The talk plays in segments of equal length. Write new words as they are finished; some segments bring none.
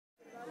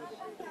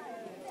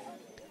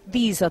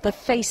These are the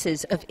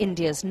faces of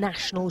India's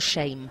national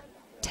shame.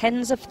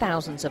 Tens of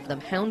thousands of them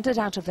hounded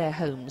out of their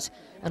homes,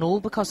 and all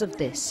because of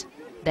this,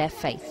 their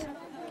faith.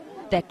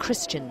 They're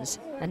Christians,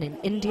 and in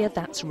India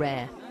that's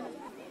rare.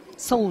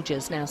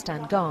 Soldiers now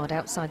stand guard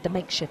outside the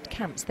makeshift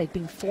camps they've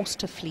been forced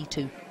to flee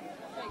to.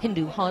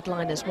 Hindu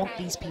hardliners want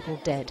these people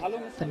dead,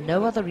 for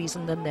no other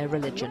reason than their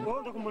religion.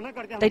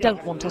 They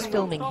don't want us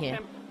filming here.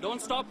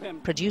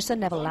 Producer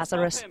Neville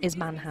Lazarus is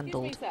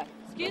manhandled.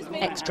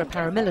 Extra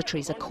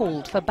paramilitaries are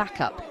called for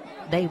backup.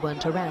 They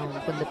weren't around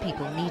when the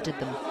people needed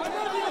them.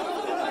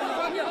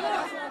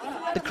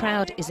 The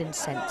crowd is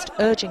incensed,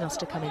 urging us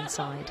to come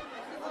inside.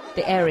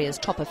 The area's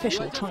top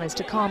official tries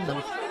to calm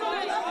them.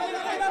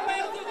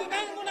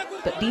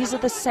 But these are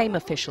the same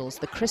officials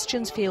the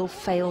Christians feel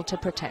failed to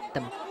protect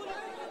them.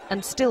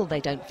 And still they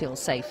don't feel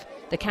safe.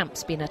 The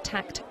camp's been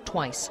attacked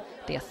twice.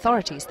 The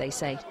authorities, they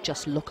say,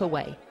 just look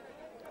away.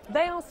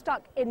 They are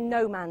stuck in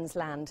no man's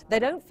land. They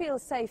don't feel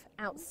safe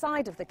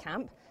outside of the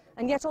camp,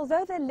 and yet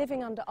although they're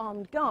living under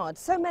armed guard,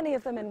 so many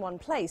of them in one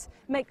place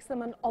makes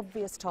them an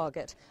obvious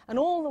target. And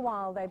all the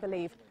while they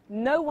believe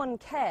no one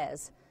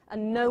cares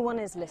and no one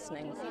is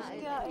listening.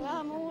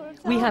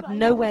 We have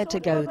nowhere to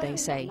go, they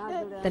say.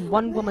 Then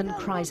one woman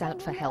cries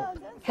out for help.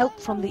 Help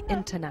from the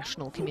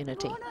international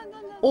community.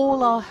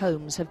 All our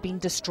homes have been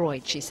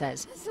destroyed, she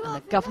says, and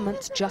the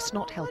government's just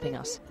not helping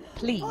us.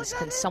 Please,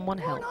 can someone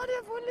help?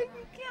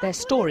 Their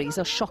stories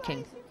are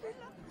shocking.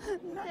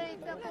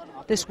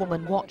 This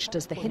woman watched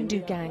as the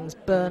Hindu gangs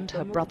burned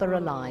her brother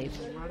alive.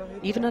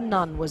 Even a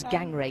nun was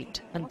gang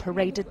raped and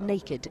paraded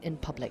naked in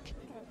public.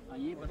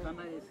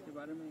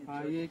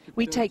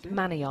 We take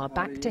Maniyar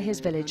back to his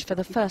village for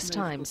the first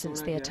time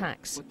since the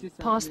attacks,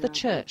 past the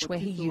church where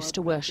he used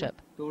to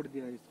worship.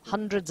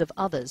 Hundreds of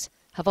others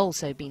have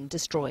also been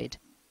destroyed.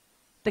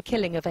 The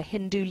killing of a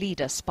Hindu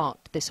leader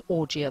sparked this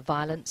orgy of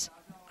violence.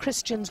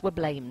 Christians were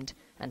blamed,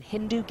 and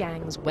Hindu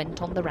gangs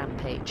went on the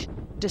rampage,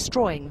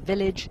 destroying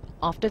village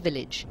after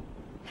village,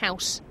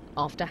 house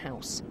after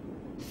house.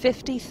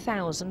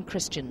 50,000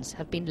 Christians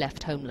have been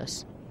left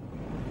homeless.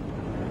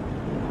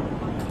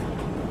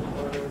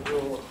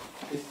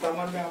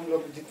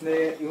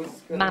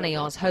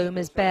 Maniyar's home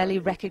is barely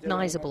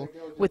recognizable,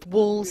 with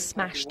walls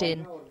smashed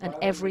in and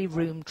every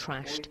room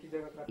trashed.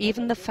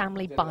 Even the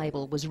family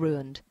Bible was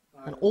ruined,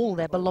 and all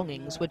their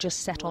belongings were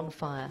just set on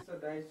fire.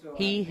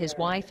 He, his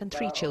wife and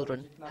 3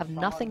 children have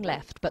nothing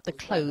left but the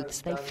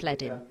clothes they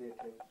fled in.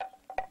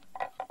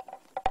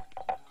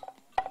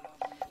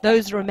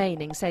 Those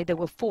remaining say they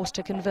were forced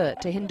to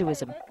convert to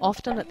Hinduism,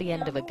 often at the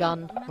end of a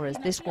gun, or as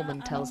this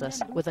woman tells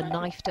us, with a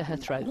knife to her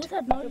throat.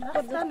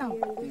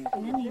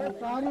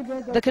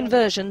 The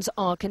conversions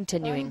are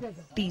continuing.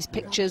 These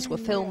pictures were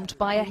filmed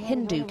by a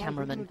Hindu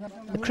cameraman.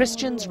 The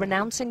Christians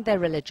renouncing their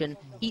religion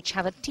each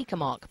have a tikka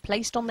mark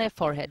placed on their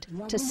forehead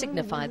to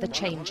signify the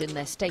change in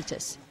their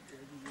status.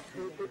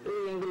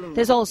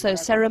 There's also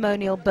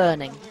ceremonial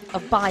burning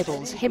of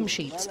Bibles, hymn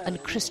sheets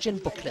and Christian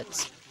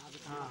booklets.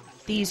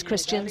 These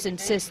Christians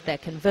insist their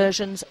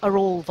conversions are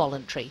all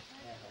voluntary,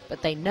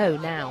 but they know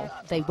now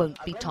they won't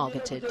be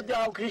targeted.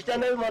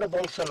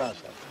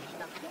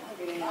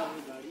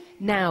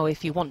 Now,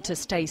 if you want to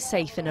stay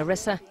safe in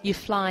Orissa, you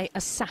fly a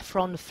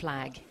saffron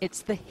flag.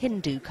 It's the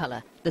Hindu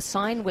colour, the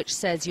sign which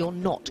says you're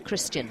not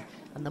Christian,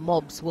 and the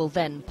mobs will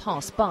then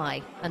pass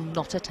by and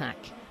not attack.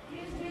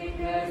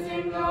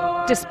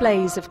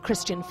 Displays of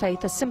Christian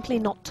faith are simply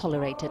not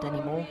tolerated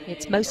anymore.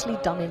 It's mostly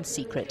done in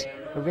secret.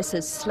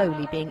 Orissa's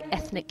slowly being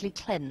ethnically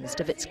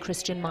cleansed of its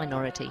Christian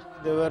minority.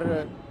 They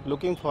were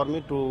looking for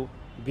me to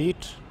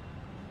beat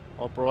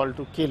or probably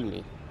to kill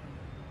me.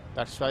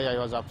 That's why I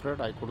was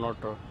afraid. I could not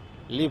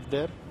live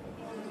there.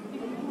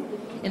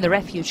 In the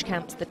refuge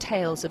camps, the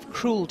tales of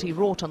cruelty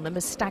wrought on them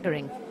is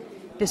staggering.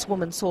 This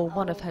woman saw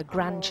one of her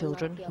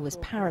grandchildren, who was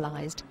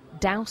paralysed,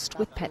 doused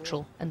with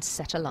petrol and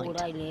set alight.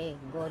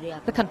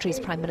 The country's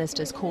Prime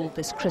Minister's called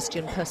this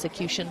Christian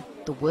persecution,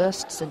 the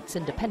worst since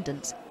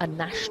independence, a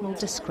national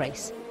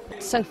disgrace.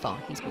 But so far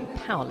he's been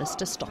powerless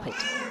to stop it.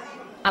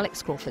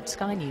 Alex Crawford,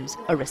 Sky News,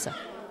 Orissa.